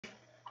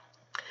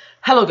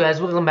Hello guys,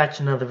 welcome back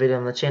to another video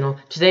on the channel.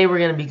 Today we're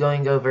going to be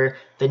going over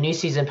the new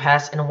season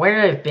pass and where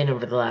I've been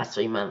over the last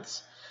 3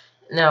 months.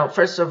 Now,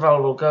 first of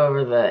all, we'll go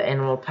over the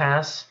annual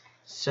pass,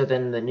 so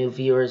then the new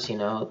viewers,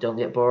 don't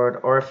get bored,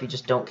 or if you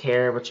just don't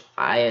care, which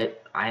I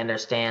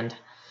understand.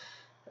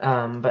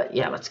 But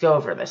yeah, let's go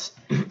over this.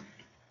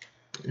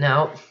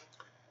 Now,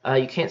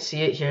 you can't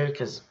see it here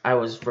because I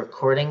was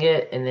recording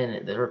it and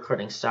then the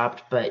recording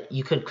stopped, but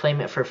you could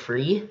claim it for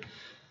free.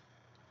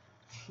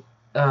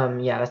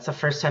 Yeah, that's the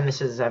first time this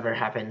has ever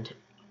happened.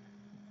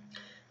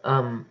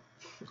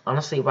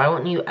 Honestly, why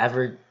wouldn't you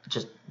ever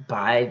just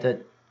why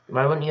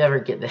wouldn't you ever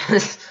get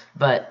this?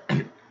 But,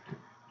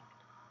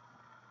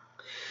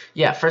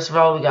 yeah, first of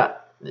all, we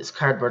got this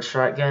cardboard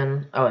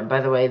shotgun. Oh, and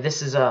by the way,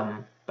 this is,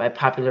 by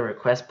popular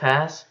request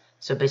pass.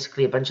 So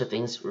basically a bunch of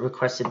things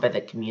requested by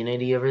the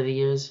community over the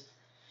years.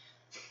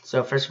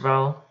 So first of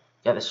all,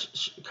 got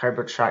this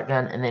cardboard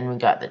shotgun, and then we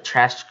got the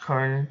trash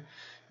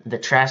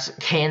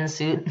can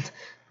suit.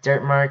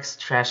 Dirt marks,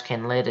 trash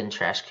can lid, and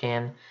trash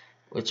can,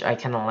 which I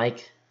kind of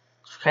like.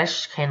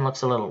 Trash can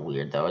looks a little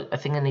weird, though. I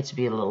think it needs to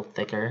be a little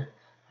thicker,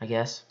 I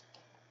guess.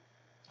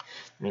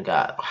 We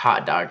got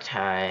hot dog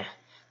tie.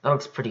 That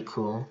looks pretty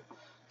cool.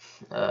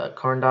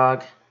 Corn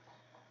dog.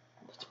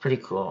 It's pretty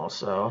cool,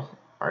 also.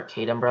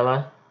 Arcade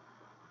umbrella.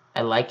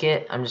 I like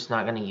it. I'm just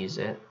not going to use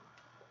it.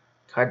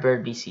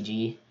 Cardboard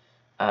BCG.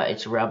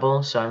 It's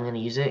Rebel, so I'm going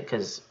to use it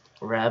because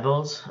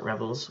Rebels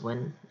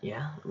win.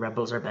 Yeah,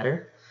 Rebels are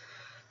better.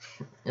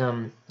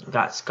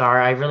 Got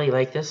Scar. I really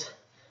like this.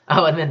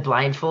 Oh, and then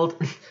blindfold.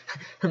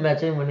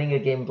 Imagine winning a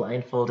game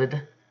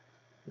blindfolded.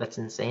 That's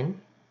insane.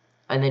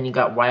 And then you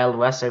got Wild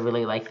West. I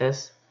really like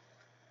this.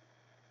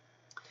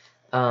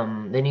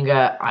 Then you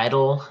got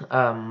Idol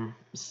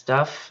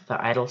stuff. The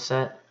Idol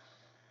set.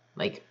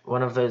 Like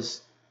one of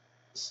those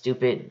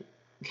stupid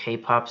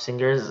K-pop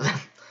singers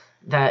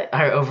that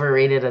are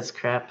overrated as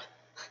crap.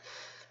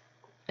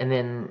 And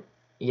then,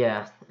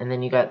 yeah. And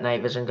then you got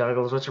night vision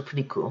goggles, which are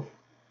pretty cool.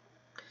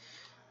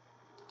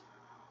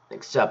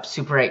 Next up,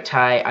 Super 8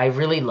 tie. I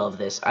really love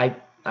this. I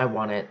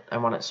want it. I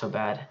want it so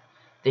bad.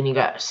 Then you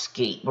got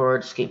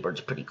skateboard. Skateboard's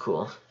pretty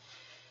cool.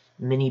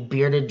 Mini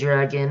bearded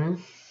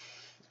dragon.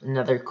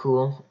 Another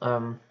cool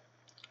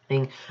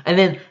thing. And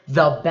then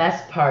the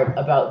best part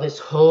about this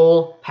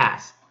whole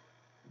pass,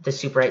 the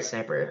Super 8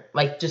 sniper.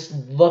 Like, just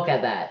look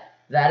at that.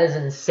 That is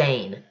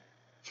insane.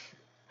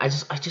 I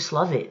just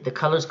love it. The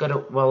colors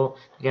go well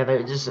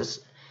together.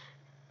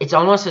 It's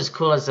almost as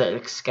cool as the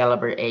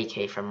Excalibur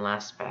AK from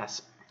last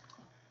pass.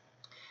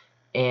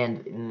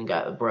 And you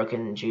got a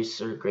broken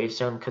juice or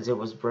gravestone because it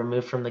was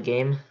removed from the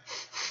game.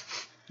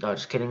 No,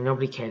 just kidding.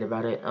 Nobody cared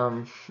about it.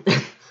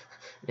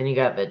 Then you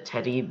got the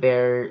teddy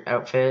bear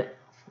outfit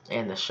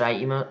and the shy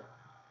emote,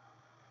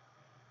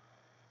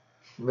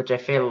 which I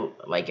feel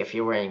like if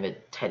you're wearing the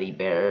teddy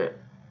bear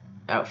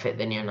outfit,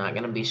 then you're not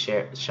gonna be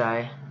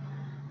shy.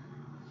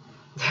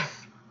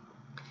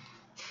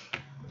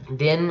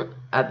 Then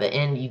at the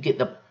end, you get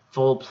the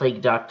full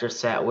Plague Doctor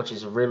set, which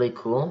is really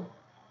cool.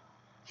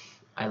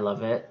 I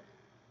love it.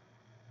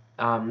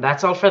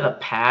 That's all for the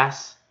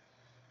pass.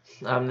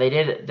 They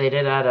did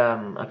add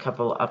a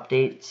couple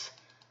updates,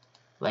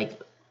 like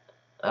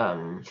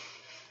well,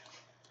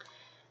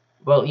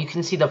 you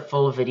can see the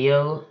full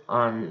video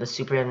on the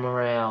Super Animal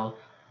Royale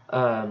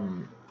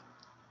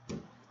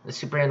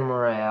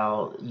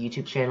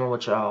YouTube channel,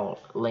 which I'll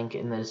link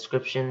in the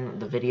description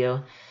of the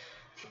video.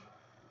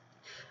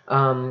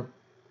 Well,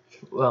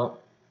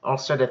 all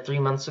started 3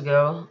 months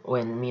ago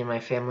when me and my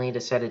family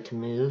decided to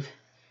move.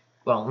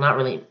 Well, not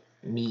really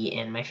me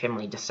and my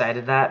family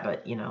decided that,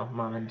 but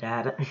mom and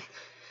dad.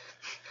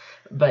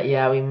 But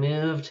yeah, we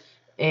moved,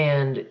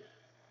 and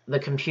the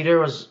computer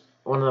was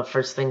one of the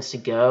first things to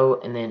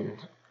go, and then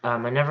I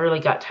never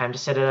really got time to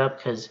set it up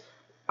because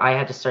I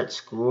had to start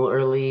school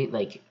early,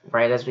 like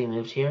right as we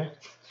moved here,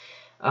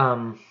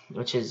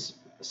 which is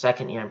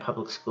second year in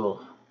public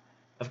school.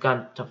 I've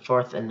gone to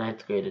 4th and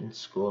 9th grade in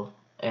school,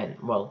 and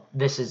well,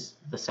 this is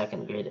the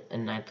 2nd grade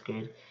and 9th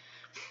grade.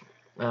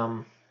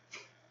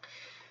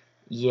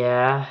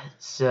 Yeah,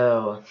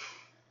 so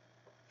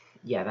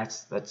yeah,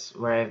 that's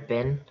where I've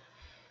been,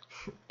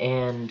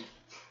 and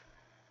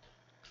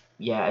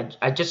yeah,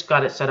 I just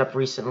got it set up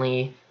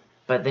recently,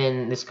 but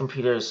then this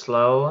computer is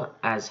slow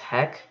as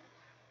heck,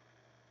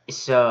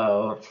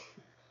 so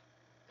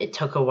it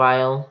took a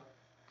while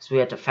because we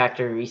had to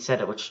factory reset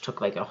it, which took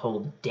like a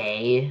whole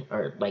day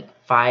or like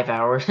 5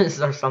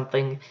 hours or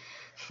something,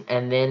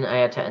 and then I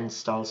had to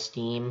install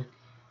Steam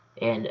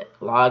and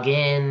log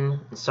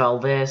in, install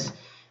this,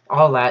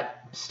 all that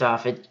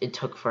stuff. It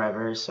took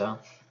forever, so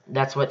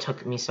that's what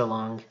took me so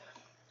long.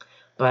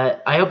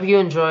 But I hope you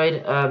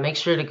enjoyed. Make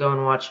sure to go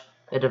and watch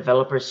the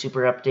developer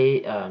super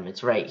update.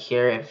 It's right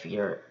here if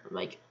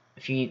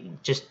you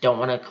just don't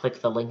want to click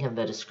the link in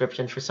the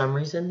description for some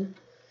reason.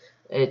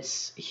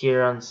 It's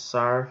here on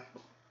SAR.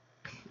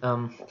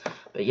 But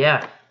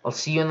yeah, I'll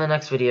see you in the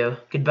next video.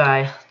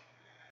 Goodbye.